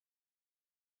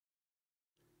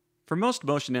For most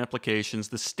motion applications,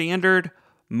 the standard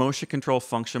motion control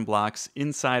function blocks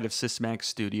inside of Sysmac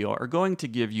Studio are going to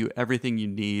give you everything you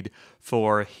need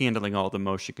for handling all the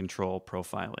motion control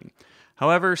profiling.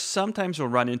 However, sometimes you'll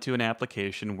run into an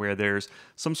application where there's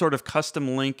some sort of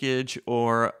custom linkage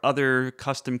or other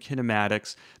custom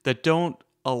kinematics that don't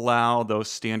allow those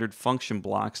standard function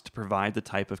blocks to provide the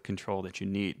type of control that you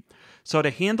need. So to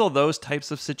handle those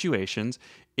types of situations,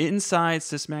 inside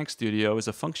Sysmac Studio is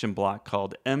a function block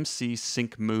called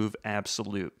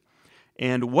MCSyncMoveAbsolute.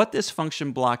 And what this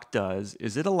function block does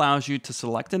is it allows you to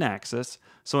select an axis,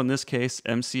 so in this case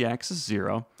MC axis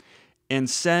 0, and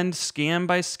send scan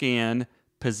by scan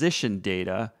position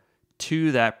data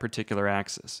to that particular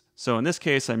axis. So in this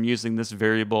case, I'm using this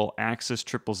variable axis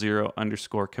 000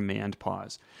 underscore command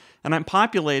pause. And I'm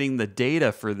populating the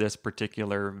data for this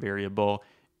particular variable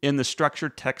in the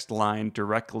structured text line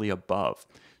directly above.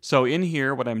 So in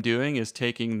here, what I'm doing is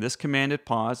taking this commanded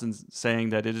pause and saying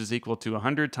that it is equal to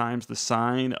 100 times the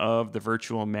sign of the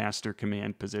virtual master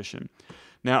command position.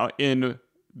 Now in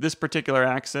this particular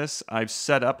axis, I've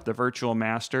set up the virtual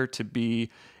master to be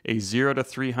a 0 to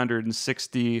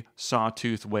 360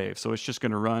 sawtooth wave. So it's just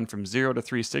going to run from 0 to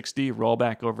 360, roll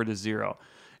back over to 0.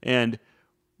 And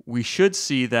we should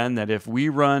see then that if we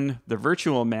run the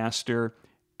virtual master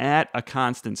at a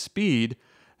constant speed,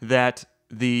 that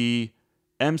the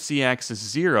MC axis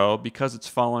 0, because it's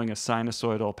following a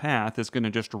sinusoidal path, is going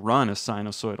to just run a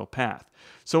sinusoidal path.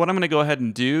 So what I'm going to go ahead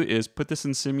and do is put this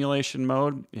in simulation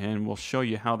mode, and we'll show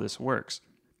you how this works.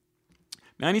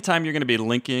 Now, anytime you're going to be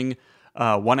linking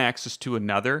one axis to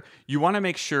another, you want to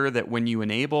make sure that when you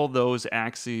enable those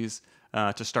axes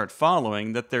to start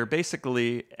following, that they're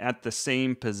basically at the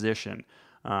same position.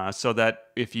 So that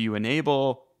if you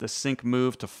enable the sync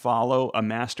move to follow a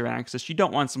master axis, you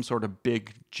don't want some sort of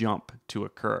big jump to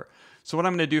occur. So what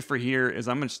I'm going to do for here is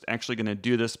I'm just actually going to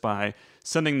do this by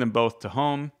sending them both to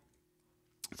home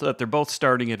so that they're both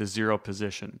starting at a 0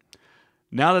 position.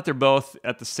 Now that they're both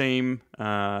at the same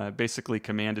basically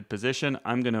commanded position,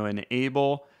 I'm going to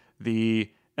enable the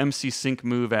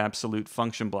MCSyncMoveAbsolute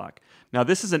function block. Now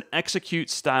this is an execute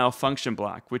style function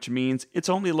block, which means it's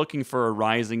only looking for a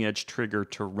rising edge trigger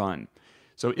to run.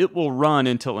 So it will run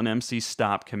until an MC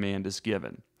stop command is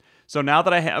given. So now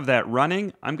that I have that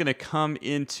running, I'm going to come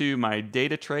into my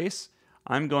data trace.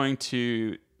 I'm going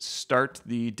to start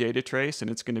the data trace, and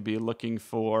it's going to be looking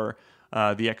for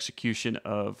the execution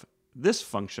of this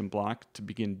function block to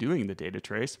begin doing the data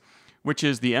trace, which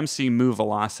is the MC move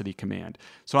velocity command.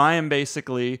 So I am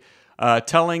basically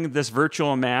telling this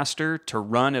virtual master to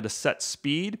run at a set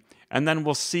speed, and then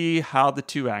we'll see how the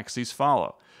two axes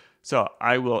follow. So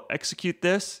I will execute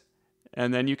this,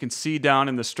 and then you can see down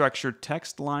in the structured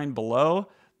text line below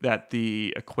that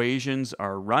the equations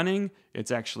are running. It's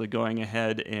actually going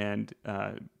ahead and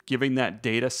giving that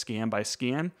data scan by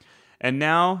scan. And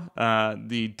now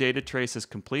the data trace is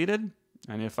completed.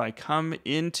 And if I come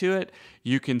into it,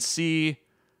 you can see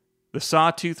the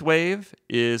sawtooth wave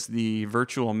is the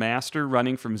virtual master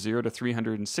running from 0 to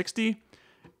 360.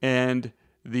 And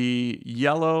the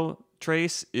yellow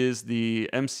trace is the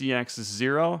MC axis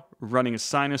 0 running a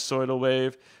sinusoidal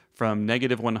wave from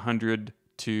negative 100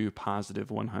 to positive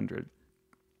 100.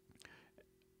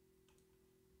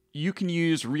 You can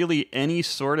use really any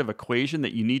sort of equation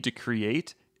that you need to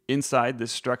create inside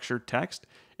this structured text.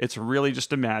 It's really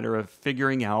just a matter of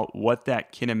figuring out what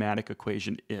that kinematic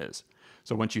equation is.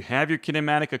 So once you have your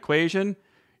kinematic equation,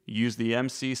 use the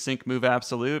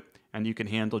MCSyncMoveAbsolute, and you can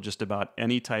handle just about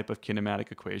any type of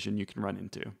kinematic equation you can run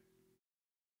into.